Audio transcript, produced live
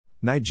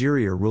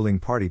Nigeria ruling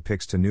party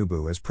picks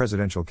Tinubu as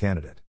presidential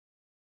candidate.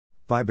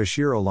 By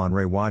Bashir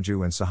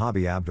Olanrewaju and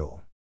Sahabi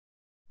Abdul.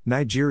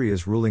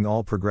 Nigeria's ruling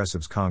All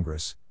Progressives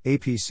Congress,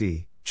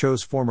 APC,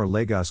 chose former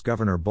Lagos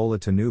Governor Bola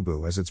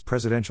Tinubu as its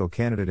presidential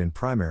candidate in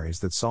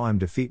primaries that saw him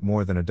defeat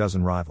more than a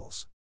dozen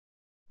rivals.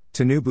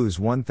 Tinubu's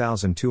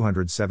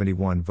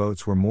 1,271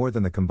 votes were more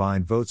than the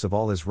combined votes of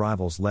all his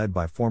rivals, led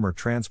by former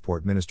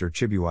Transport Minister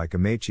Chibuike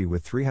Amechi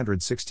with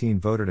 316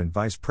 voted and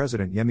Vice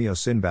President Yemi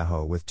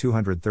Osinbajo with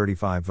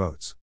 235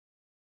 votes.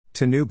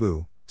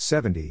 Tinubu,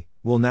 70,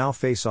 will now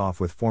face off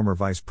with former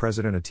Vice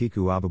President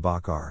Atiku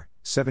Abubakar,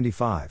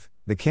 75,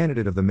 the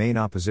candidate of the main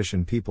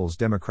opposition People's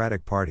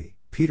Democratic Party,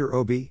 Peter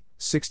Obi,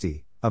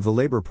 60, of the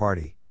Labour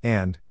Party,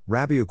 and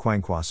Rabiu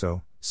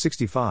Kwankwaso,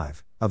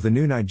 65, of the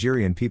New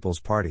Nigerian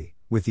People's Party,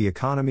 with the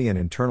economy and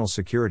internal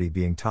security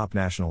being top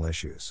national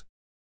issues.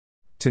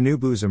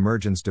 Tinubu's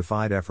emergence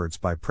defied efforts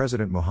by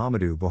President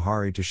Muhammadu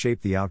Buhari to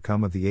shape the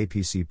outcome of the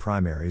APC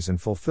primaries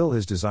and fulfill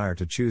his desire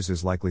to choose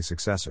his likely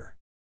successor.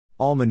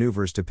 All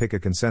maneuvers to pick a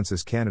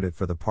consensus candidate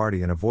for the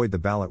party and avoid the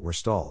ballot were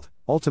stalled,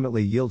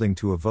 ultimately yielding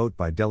to a vote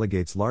by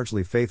delegates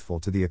largely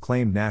faithful to the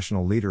acclaimed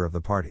national leader of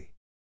the party.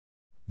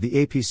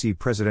 The APC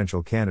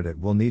presidential candidate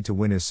will need to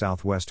win his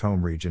southwest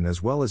home region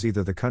as well as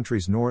either the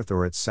country's north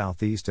or its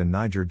southeast and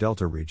Niger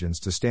Delta regions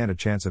to stand a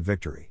chance of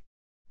victory.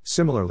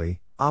 Similarly,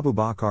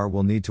 Abubakar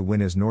will need to win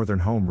his northern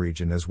home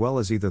region as well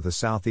as either the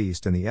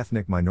southeast and the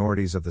ethnic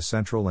minorities of the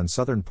central and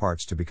southern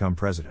parts to become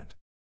president.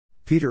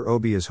 Peter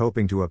Obi is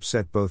hoping to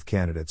upset both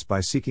candidates by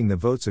seeking the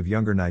votes of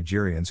younger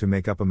Nigerians who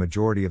make up a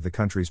majority of the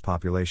country's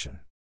population.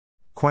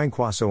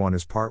 Kwankwaso on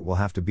his part will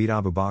have to beat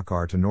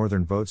Abubakar to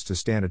northern votes to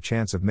stand a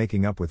chance of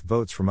making up with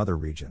votes from other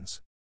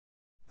regions.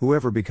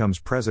 Whoever becomes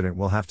president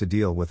will have to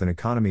deal with an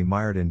economy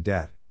mired in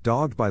debt,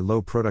 dogged by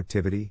low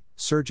productivity,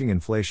 surging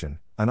inflation,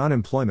 an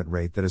unemployment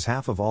rate that is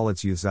half of all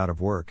its youths out of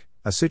work,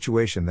 a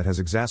situation that has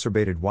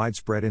exacerbated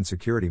widespread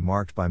insecurity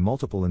marked by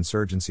multiple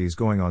insurgencies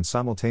going on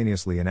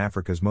simultaneously in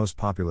Africa's most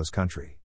populous country.